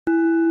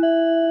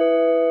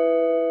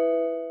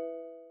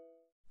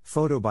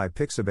Photo by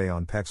Pixabay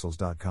on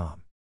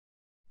Pexels.com.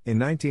 In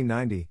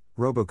 1990,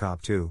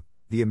 RoboCop 2,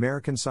 the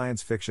American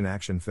science fiction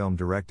action film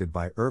directed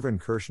by Irvin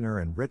Kershner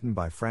and written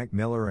by Frank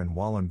Miller and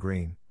Wallen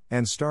Green,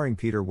 and starring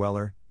Peter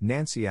Weller,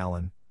 Nancy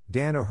Allen,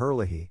 Dan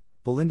O'Herlihy,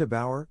 Belinda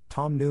Bauer,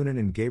 Tom Noonan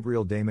and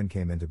Gabriel Damon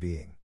came into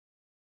being.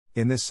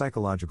 In this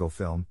psychological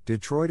film,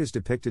 Detroit is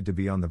depicted to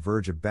be on the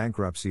verge of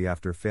bankruptcy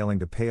after failing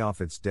to pay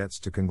off its debts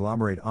to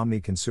conglomerate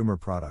Omni Consumer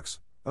Products,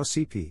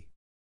 OCP.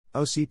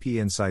 OCP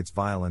incites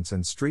violence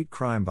and street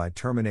crime by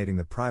terminating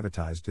the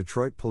privatized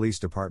Detroit Police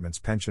Department's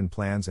pension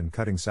plans and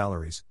cutting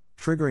salaries,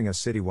 triggering a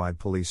citywide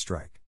police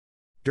strike.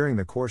 During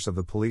the course of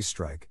the police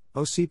strike,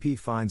 OCP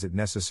finds it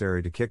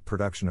necessary to kick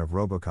production of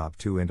RoboCop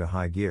 2 into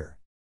high gear.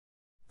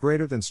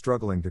 Greater than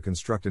struggling to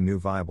construct a new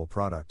viable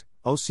product,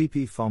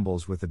 OCP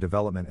fumbles with the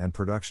development and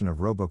production of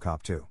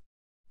RoboCop 2.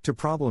 To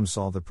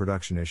problem-solve the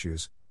production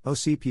issues,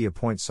 OCP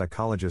appoints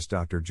psychologist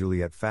Dr.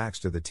 Juliet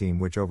Fax to the team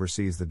which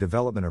oversees the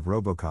development of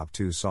RoboCop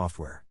 2's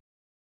software.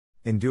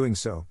 In doing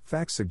so,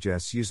 Fax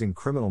suggests using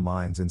criminal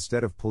minds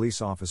instead of police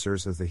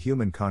officers as the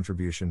human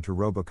contribution to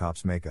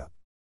RoboCop's makeup.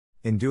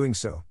 In doing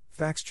so,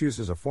 Fax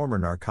chooses a former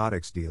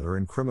narcotics dealer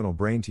and criminal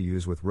brain to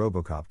use with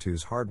RoboCop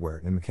 2's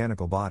hardware and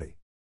mechanical body.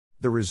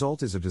 The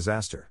result is a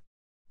disaster.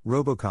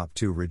 RoboCop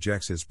 2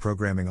 rejects his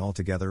programming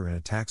altogether and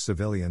attacks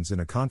civilians in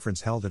a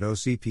conference held at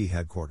OCP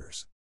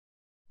headquarters.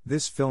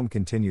 This film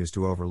continues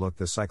to overlook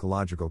the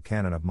psychological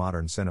canon of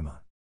modern cinema.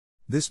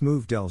 This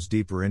move delves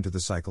deeper into the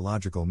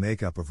psychological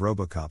makeup of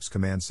RoboCop's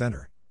command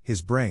center,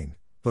 his brain,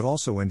 but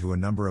also into a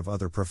number of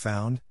other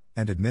profound,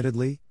 and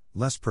admittedly,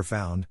 less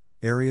profound,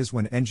 areas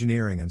when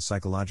engineering and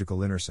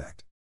psychological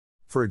intersect.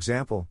 For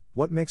example,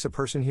 what makes a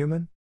person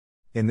human?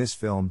 In this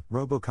film,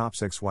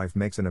 RoboCop's ex-wife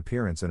makes an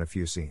appearance in a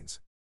few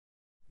scenes.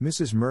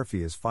 Mrs.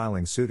 Murphy is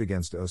filing suit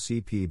against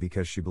OCP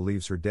because she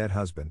believes her dead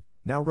husband,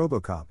 now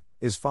RoboCop,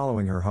 is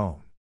following her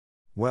home.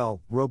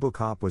 Well,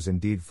 RoboCop was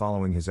indeed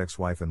following his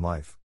ex-wife in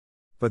life.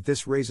 But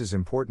this raises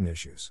important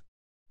issues.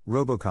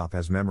 RoboCop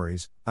has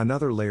memories,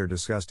 another layer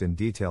discussed in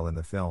detail in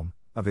the film,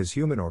 of his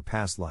human or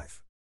past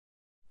life.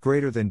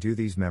 Greater than do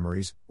these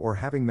memories, or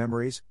having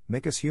memories,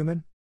 make us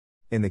human?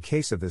 In the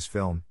case of this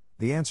film,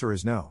 the answer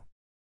is no.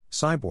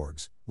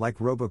 Cyborgs, like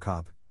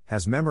RoboCop,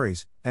 has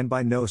memories, and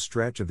by no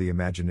stretch of the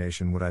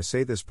imagination would I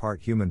say this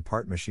part human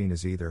part machine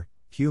is either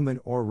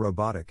human or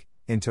robotic,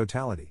 in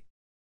totality.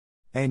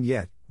 And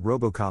yet,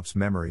 RoboCop's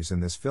memories in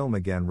this film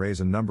again raise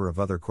a number of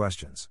other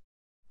questions.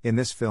 In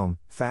this film,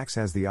 Fax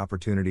has the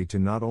opportunity to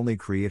not only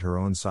create her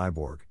own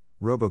cyborg,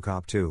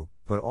 RoboCop 2,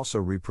 but also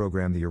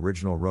reprogram the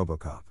original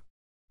RoboCop.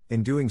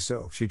 In doing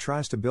so, she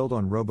tries to build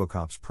on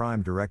RoboCop's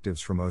prime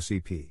directives from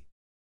OCP.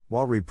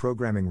 While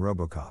reprogramming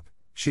RoboCop,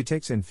 she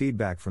takes in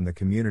feedback from the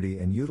community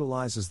and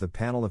utilizes the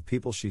panel of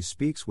people she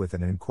speaks with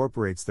and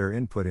incorporates their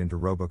input into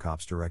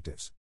RoboCop's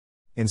directives.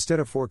 Instead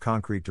of 4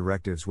 concrete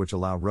directives which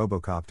allow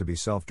RoboCop to be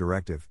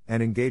self-directive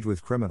and engage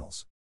with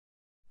criminals.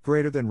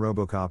 Greater than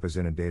RoboCop is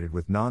inundated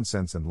with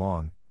nonsense and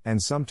long,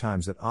 and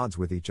sometimes at odds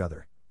with each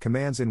other,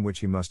 commands in which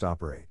he must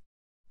operate.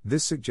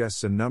 This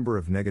suggests a number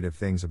of negative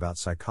things about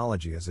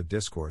psychology as a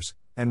discourse,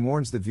 and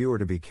warns the viewer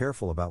to be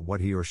careful about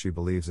what he or she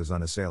believes is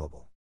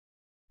unassailable.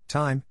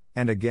 Time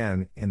and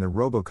again, in the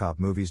RoboCop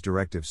movies,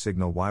 directives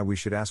signal why we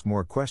should ask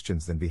more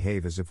questions than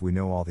behave as if we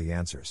know all the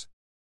answers.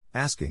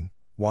 Asking,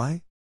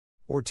 why?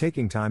 Or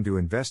taking time to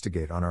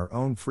investigate on our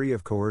own free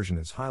of coercion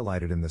is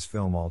highlighted in this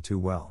film all too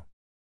well.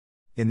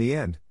 In the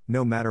end,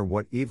 no matter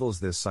what evils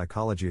this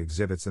psychology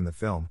exhibits in the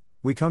film,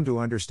 we come to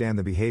understand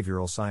the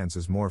behavioral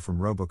sciences more from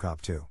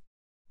RoboCop 2.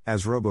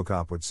 As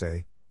RoboCop would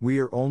say, we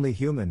are only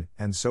human,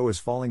 and so is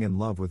falling in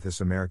love with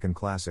this American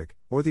classic,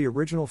 or the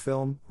original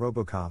film,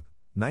 RoboCop,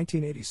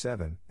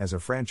 1987, as a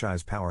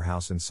franchise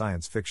powerhouse in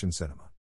science fiction cinema.